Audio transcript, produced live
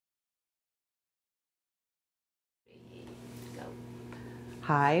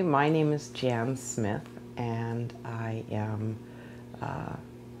Hi, my name is Jan Smith, and I am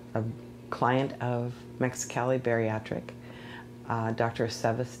a client of Mexicali Bariatric. Dr.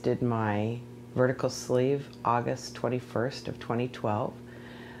 Aceves did my vertical sleeve August 21st of 2012.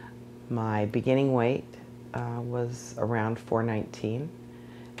 My beginning weight was around 419,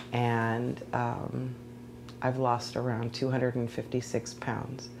 and I've lost around 256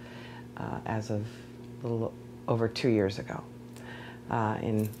 pounds as of a little over 2 years ago.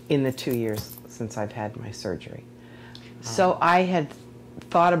 In the 2 years since I've had my surgery. So I had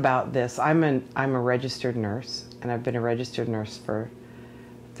thought about this. I'm a registered nurse, and I've been a registered nurse for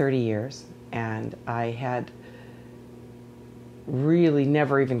 30 years, and I had really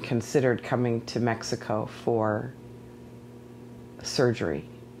never even considered coming to Mexico for surgery.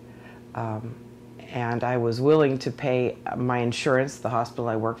 And I was willing to pay my insurance. The hospital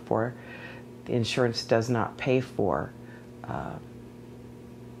I work for, the insurance does not pay for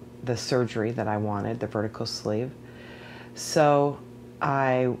the surgery that I wanted, the vertical sleeve. So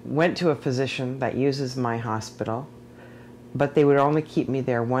I went to a physician that uses my hospital, but they would only keep me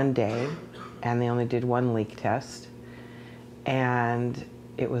there one day, and they only did one leak test, and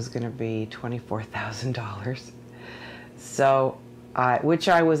it was going to be $24,000. So, which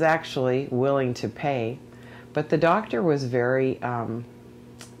I was actually willing to pay, but the doctor was very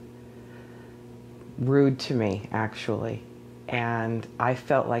rude to me, actually. And I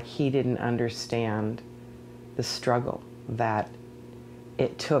felt like he didn't understand the struggle that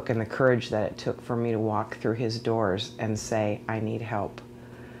it took and the courage that it took for me to walk through his doors and say, I need help.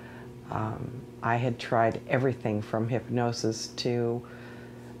 I had tried everything from hypnosis to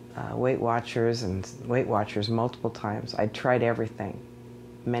Weight Watchers multiple times. I'd tried everything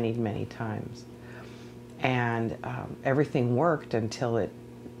many, many times. And everything worked until it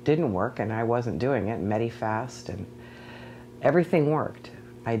didn't work, and I wasn't doing it. Medifast and everything worked.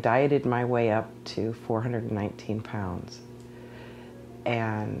 I dieted my way up to 419 pounds.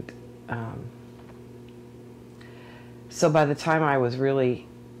 And so by the time I wasn't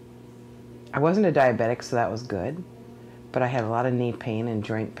a diabetic, so that was good, but I had a lot of knee pain and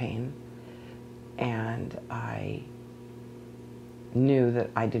joint pain, and I knew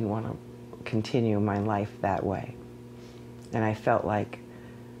that I didn't want to continue my life that way. And I felt like,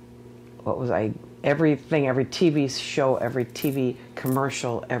 everything, every TV show, every TV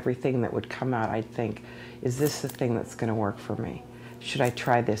commercial, everything that would come out, I'd think, is this the thing that's going to work for me? Should I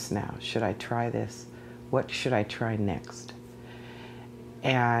try this now? Should I try this? What should I try next?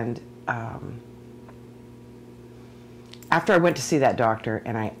 And after I went to see that doctor,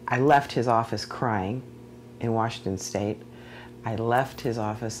 and I left his office crying in Washington State. I left his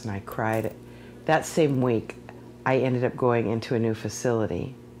office and I cried. That same week, I ended up going into a new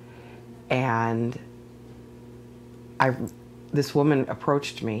facility. And this woman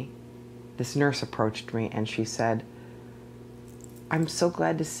approached me, this nurse approached me, and she said, I'm so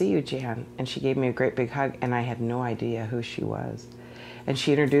glad to see you, Jan. And she gave me a great big hug, and I had no idea who she was. And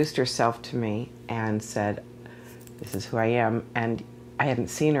she introduced herself to me and said, this is who I am. And I hadn't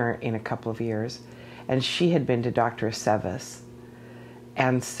seen her in a couple of years. And she had been to Dr. Aceves.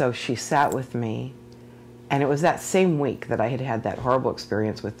 And so she sat with me. And it was that same week that I had had that horrible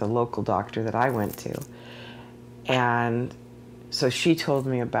experience with the local doctor that I went to. And so she told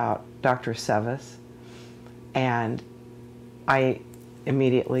me about Dr. Aceves, and I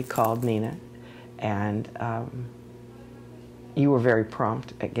immediately called Nina, and you were very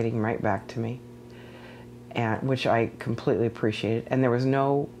prompt at getting right back to me, and which I completely appreciated. And there was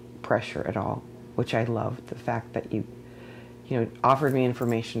no pressure at all, which I loved, the fact that you offered me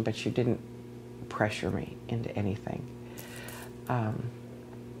information, but you didn't pressure me into anything.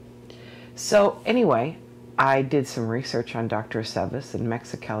 So anyway, I did some research on Dr. Aceves and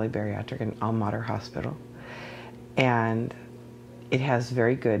Mexicali Bariatric and Al Mater Hospital, and it has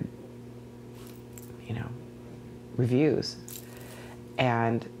very good, reviews.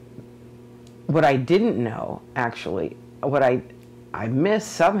 And what I didn't know, actually, what I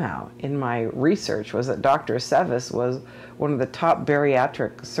missed somehow in my research, was that Dr. Aceves was one of the top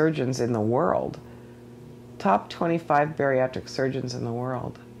bariatric surgeons in the world. Top 25 bariatric surgeons in the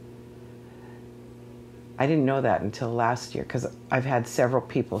world. I didn't know that until last year, because I've had several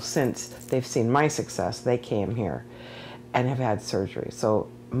people since they've seen my success, they came here and have had surgery. So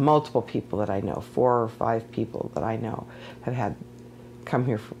multiple people that I know, 4 or 5 people that I know, have come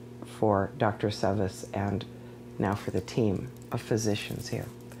here for Dr. Aceves and now for the team of physicians here.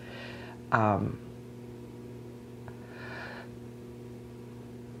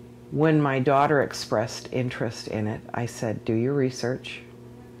 When my daughter expressed interest in it, I said, do your research.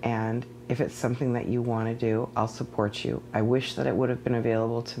 And if it's something that you want to do, I'll support you. I wish that it would have been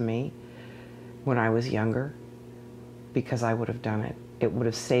available to me when I was younger, because I would have done it. It would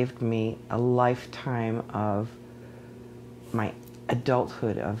have saved me a lifetime of my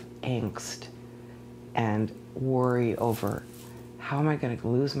adulthood of angst and worry over, how am I going to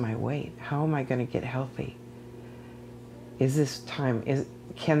lose my weight? How am I going to get healthy?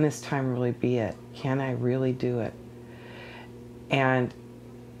 Can this time really be it? Can I really do it? And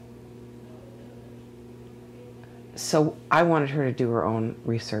so I wanted her to do her own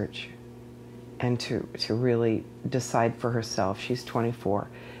research and to really decide for herself. She's 24.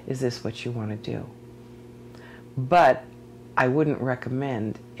 Is this what you want to do? But I wouldn't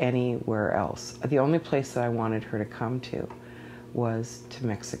recommend anywhere else. The only place that I wanted her to come to was to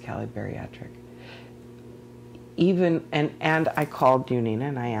Mexicali Bariatric. And I called you, Nina,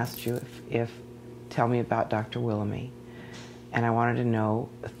 and I asked you if tell me about Dr. Wilhelmy. And I wanted to know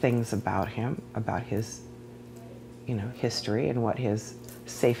things about him, about his, history and what his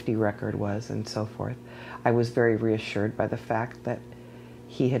safety record was and so forth. I was very reassured by the fact that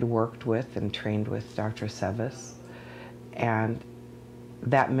he had worked with and trained with Dr. Aceves, and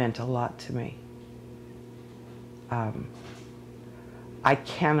that meant a lot to me. I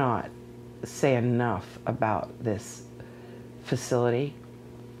cannot say enough about this facility.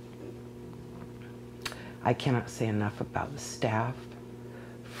 I cannot say enough about the staff,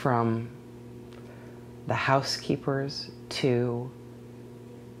 from the housekeepers to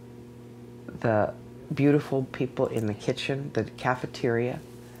the beautiful people in the kitchen, the cafeteria.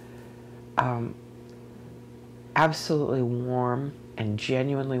 Absolutely warm and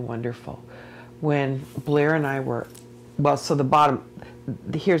genuinely wonderful. When Blair and I were,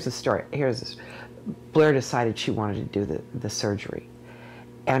 here's the story. Blair decided she wanted to do the surgery.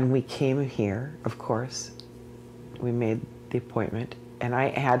 And we came here, of course. We made the appointment. And I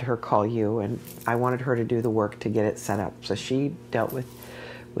had her call you, and I wanted her to do the work to get it set up. So she dealt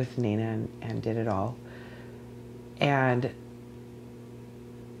with Nina and did it all. And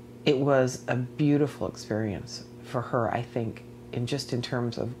it was a beautiful experience for her, I think, in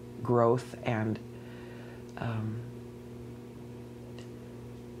terms of growth, and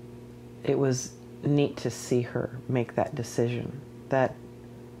it was neat to see her make that decision that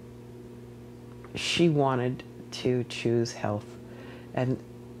she wanted to choose health and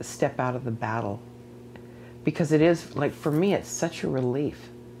step out of the battle, because it is, like, for me, it's such a relief.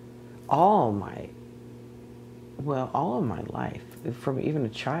 All of my life, from even a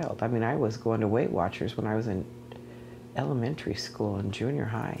child. I mean, I was going to Weight Watchers when I was in elementary school and junior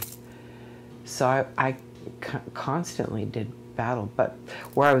high. So I constantly did battle. But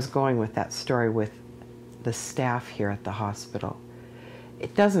where I was going with that story with the staff here at the hospital,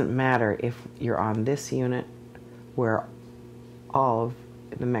 it doesn't matter if you're on this unit where all of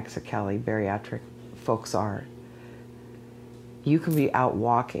the Mexicali Bariatric folks are. You can be out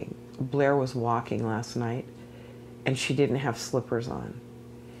walking. Blair was walking last night, and she didn't have slippers on.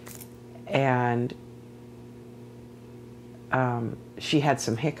 And she had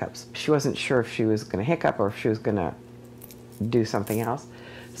some hiccups. She wasn't sure if she was going to hiccup or if she was going to do something else.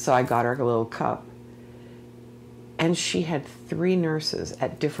 So I got her a little cup. And she had 3 nurses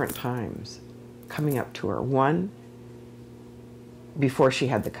at different times coming up to her. One, before she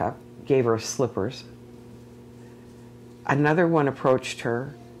had the cup, gave her slippers. Another one approached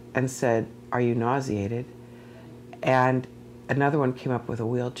her and said, "Are you nauseated?" And another one came up with a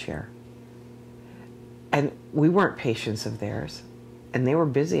wheelchair. And we weren't patients of theirs, and they were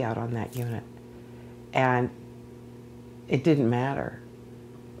busy out on that unit. And it didn't matter.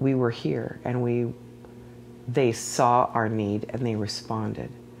 We were here, and they saw our need, and they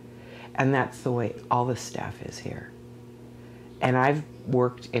responded. And that's the way all the staff is here. And I've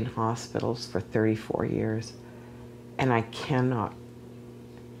worked in hospitals for 34 years, and I cannot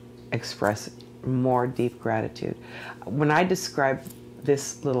express more deep gratitude. When I describe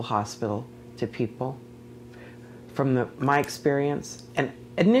this little hospital to people, from my experience, and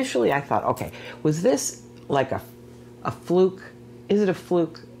initially I thought, okay, was this like a fluke? Is it a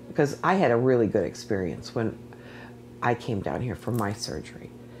fluke? Because I had a really good experience when I came down here for my surgery.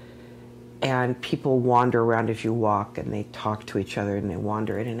 And people wander around as you walk, and they talk to each other, and they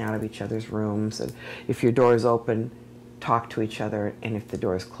wander in and out of each other's rooms. And if your door is open, talk to each other. And if the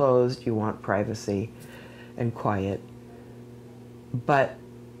door is closed, you want privacy and quiet. But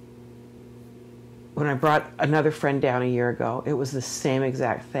when I brought another friend down a year ago, it was the same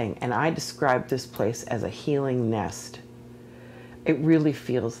exact thing. And I described this place as a healing nest. It really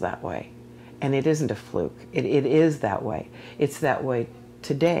feels that way. And it isn't a fluke. It is that way. It's that way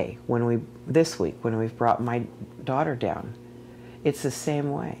today, this week, when we've brought my daughter down. It's the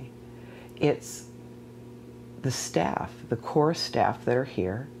same way. It's the staff, the core staff that are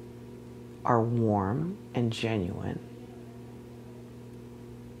here are warm and genuine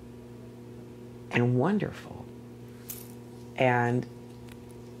and wonderful. And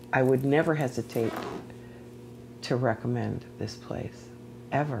I would never hesitate to recommend this place,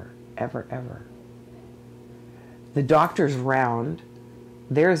 ever, ever, ever. The doctors round,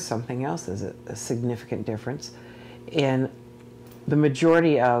 there's something else that's a significant difference. In the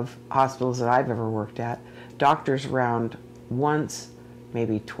majority of hospitals that I've ever worked at, doctors round once,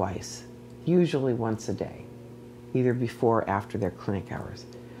 maybe twice, usually once a day, either before or after their clinic hours.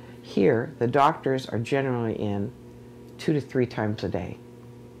 Here, the doctors are generally in 2 to 3 times a day.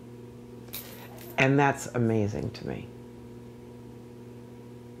 And that's amazing to me.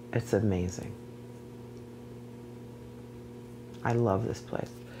 It's amazing. I love this place.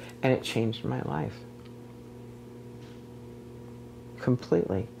 And it changed my life.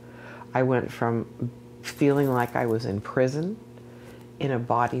 Completely. I went from feeling like I was in prison in a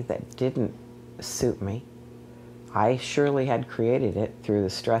body that didn't suit me. I surely had created it through the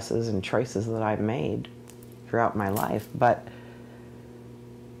stresses and choices that I made throughout my life, but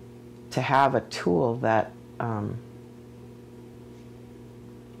to have a tool that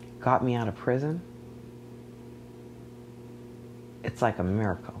got me out of prison, it's like a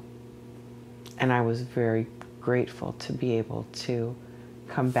miracle. And I was very grateful to be able to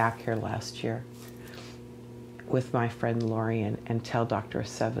come back here last year with my friend Lorian and tell Dr.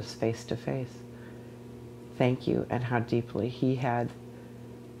 Aceves face to face thank you, and how deeply he had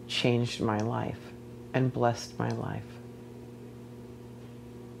changed my life and blessed my life.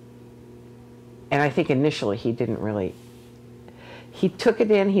 And I think initially he didn't really, he took it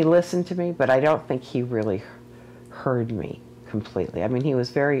in, he listened to me, but I don't think he really heard me completely. I mean, he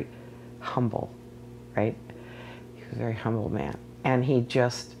was very humble, right? He was a very humble man. And he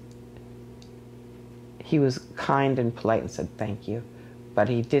was kind and polite and said thank you, but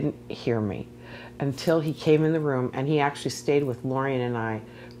he didn't hear me until he came in the room, and he actually stayed with Lorian and I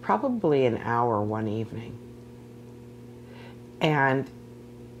probably an hour one evening. And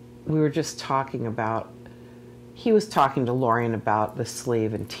we were just talking about, he was talking to Lorian about the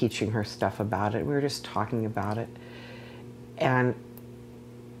sleeve and teaching her stuff about it. We were just talking about it. And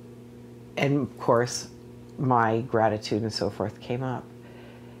of course, my gratitude and so forth came up.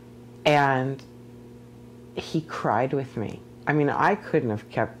 And he cried with me. I mean, I couldn't have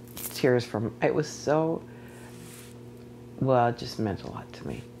kept tears from, it was so, well, it just meant a lot to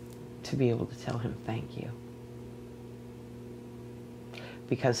me to be able to tell him thank you.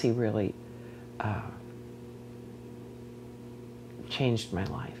 Because he really changed my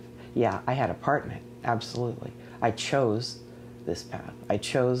life. Yeah, I had a part in it, absolutely. I chose this path. I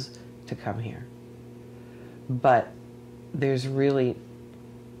chose to come here. But there's really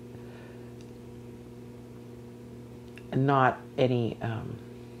not any,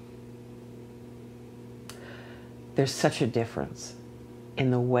 there's such a difference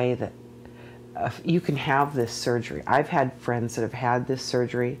in the way that you can have this surgery. I've had friends that have had this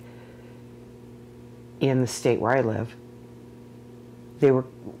surgery in the state where I live.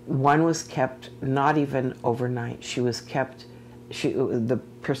 One was kept not even overnight. She was kept, the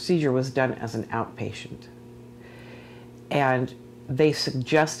procedure was done as an outpatient. And they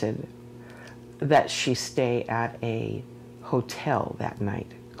suggested that she stay at a hotel that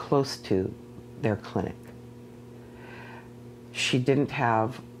night, close to their clinic. She didn't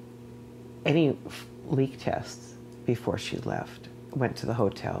have any leak tests before she left, went to the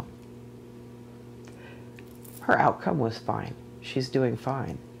hotel. Her outcome was fine. She's doing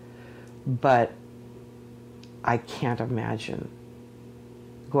fine. But I can't imagine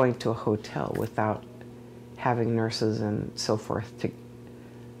going to a hotel without having nurses and so forth to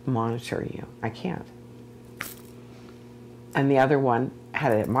monitor you. I can't. And the other one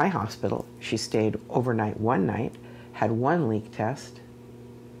had it at my hospital. She stayed overnight one night, had one leak test,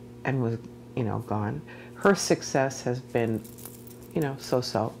 and was, gone. Her success has been,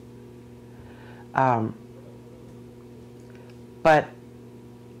 so-so. But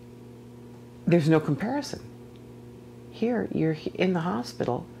there's no comparison. Here, you're in the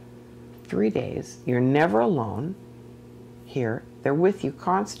hospital 3 days. You're never alone here. They're with you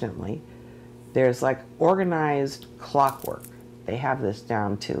constantly. There's like organized clockwork. They have this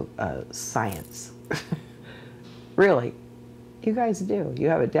down to science. Really, you guys do. You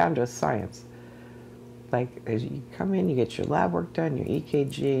have it down to a science. Like, as you come in, you get your lab work done, your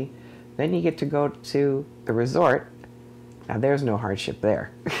EKG, then you get to go to the resort. Now, there's no hardship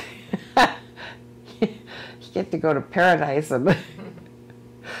there. You get to go to paradise and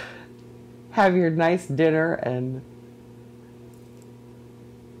have your nice dinner and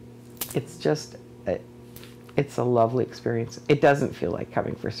it's just, it's a lovely experience. It doesn't feel like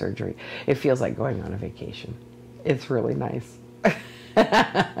coming for surgery. It feels like going on a vacation. It's really nice.